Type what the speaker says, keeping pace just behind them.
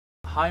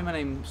Hi, my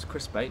name's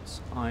Chris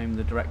Bates. I'm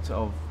the director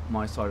of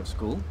My Side of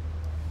School.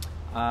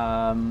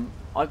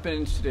 I've been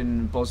interested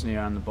in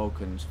Bosnia and the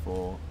Balkans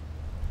for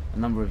a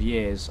number of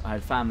years. I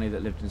had family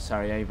that lived in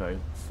Sarajevo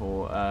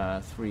for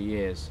 3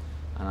 years,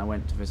 and I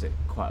went to visit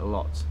quite a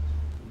lot.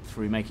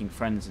 Through making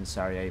friends in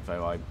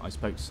Sarajevo, I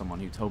spoke to someone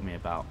who told me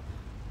about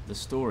the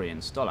story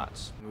in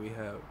Stolac. We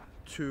have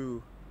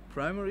 2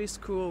 primary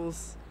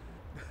schools,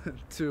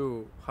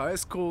 2 high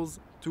schools,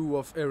 2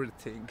 of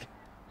everything.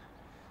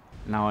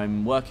 Now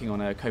I'm working on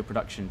a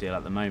co-production deal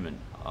at the moment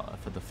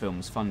for the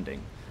film's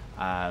funding,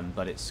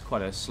 but it's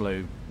quite a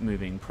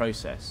slow-moving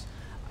process,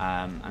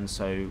 and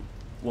so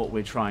what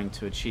we're trying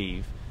to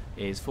achieve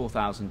is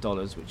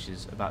 $4,000, which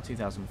is about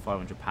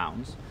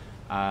 £2,500,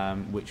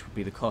 which would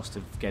be the cost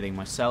of getting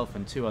myself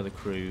and 2 other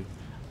crew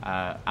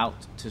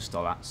out to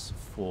Stolac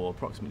for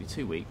approximately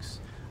 2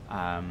 weeks,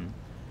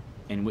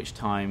 in which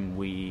time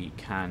we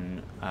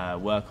can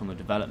work on the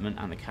development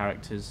and the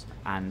characters,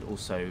 and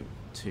also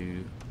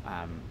to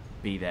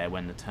be there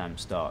when the term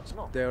starts.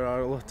 There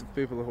are a lot of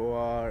people who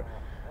are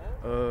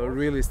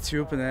really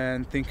stupid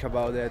and think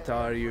about that,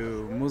 are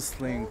you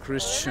Muslim,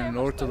 Christian,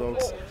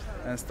 Orthodox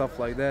and stuff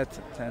like that,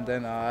 and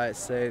then I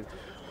said,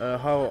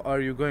 how are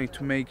you going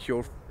to make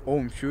your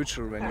own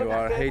future when you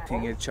are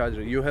hating each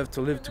other? You have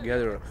to live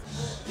together.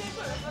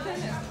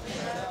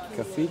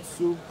 Kafići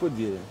su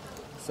podijeljeni.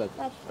 Sad.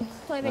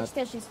 To je već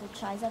teži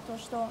slučaj, zato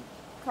što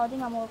kao da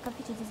imamo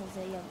kafići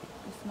izlaze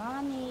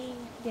muslimani,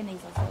 gdje ne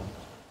izlaze.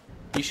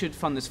 You should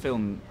fund this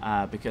film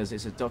because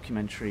it's a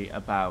documentary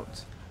about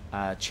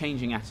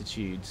changing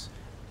attitudes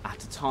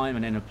at a time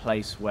and in a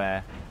place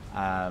where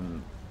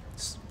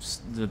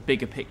the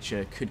bigger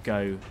picture could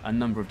go a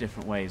number of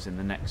different ways in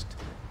the next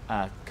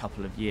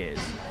couple of years.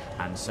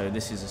 And so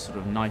this is a sort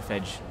of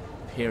knife-edge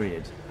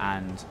period,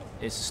 and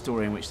it's a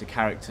story in which the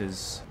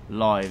characters'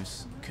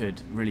 lives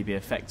could really be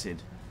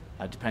affected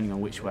depending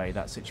on which way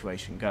that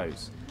situation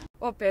goes.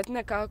 Opet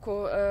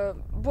nekako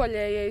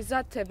bolje je i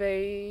za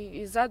tebe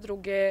i za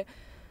druge,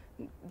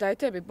 da je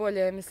tebi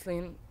bolje,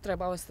 mislim,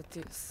 treba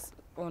ostati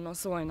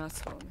svoj na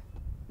svome,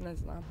 ne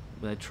znam.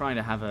 They're trying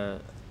to have a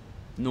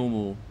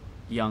normal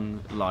young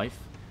life,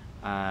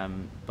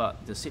 but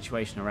the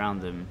situation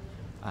around them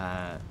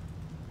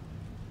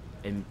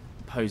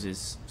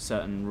imposes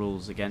certain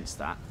rules against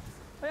that.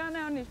 Pa ja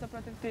nemam ništa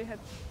protiv tih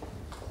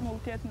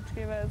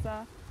multietničkih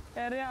veza,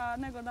 jer ja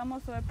ne gledam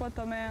osobe po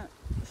tome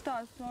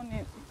šta su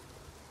oni,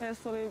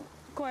 jesu li,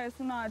 koje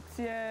su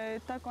nacije i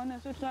tako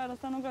nešto, ja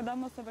jednostavno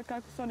gledam osobe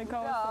kako su oni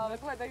kao osobe. Da, ali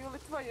gledaju li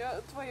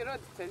tvoji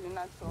roditelji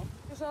na to?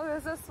 Žele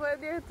za svoje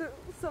dijete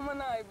samo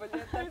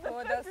najbolje,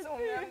 tako da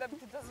sumnjam da bi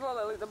ti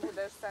dozvolili da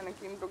budeš sa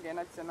nekim druge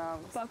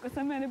nacionalnosti. Pa ako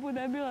sa meni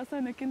bude bila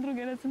sa nekim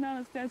druge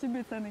nacionalnosti, ja ću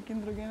biti sa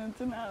nekim druge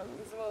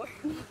nacionalnosti. Izvoli.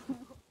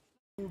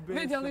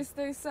 Vidjeli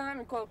ste i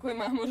sami koliko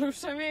imamo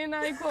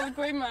ruševina i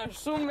koliko ima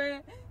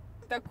šume,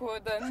 tako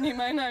da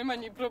njima je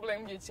najmanji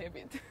problem gdje će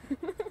biti.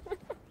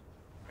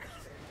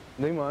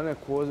 Da ima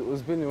neku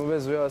ozbiljniju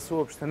vezu, ja se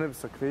uopšte ne bi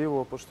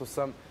sakrivo, pošto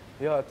sam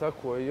ja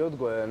tako i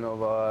odgojen,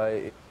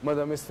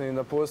 mada mislim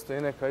da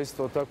postoji neka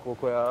isto tako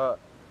koja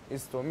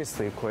isto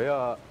misli ko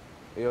ja,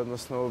 i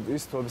odnosno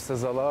isto bi se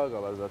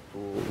zalagala za tu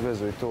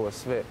vezu i to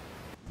sve.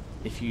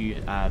 If you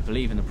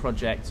believe in the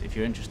project, if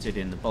you're interested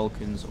in the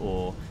Balkans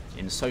or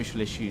in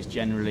social issues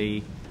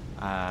generally,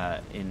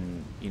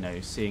 in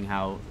seeing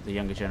how the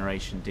younger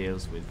generation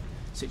deals with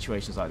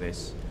situations like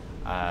this,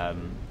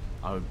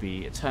 I would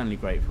be eternally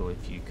grateful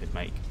if you could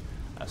make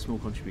a small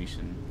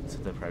contribution to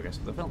the progress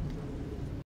of the film.